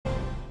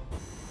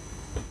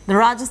The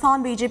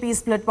Rajasthan BJP is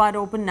split wide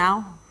open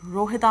now.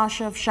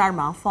 Rohitashav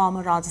Sharma,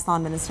 former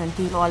Rajasthan minister and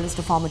key loyalist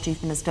to former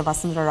Chief Minister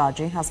Vasundhara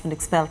Raje, has been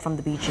expelled from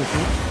the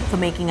BJP for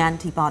making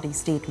anti-party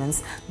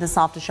statements. This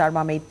after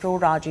Sharma made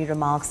pro-Raje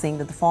remarks saying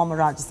that the former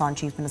Rajasthan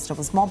Chief Minister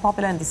was more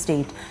popular in the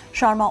state.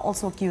 Sharma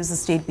also accused the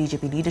state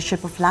BJP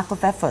leadership of lack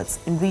of efforts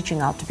in reaching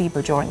out to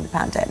people during the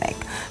pandemic.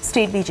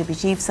 State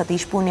BJP Chief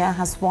Satish Punia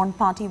has warned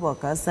party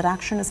workers that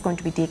action is going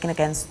to be taken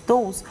against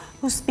those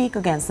who speak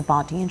against the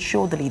party and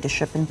show the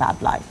leadership in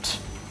bad light.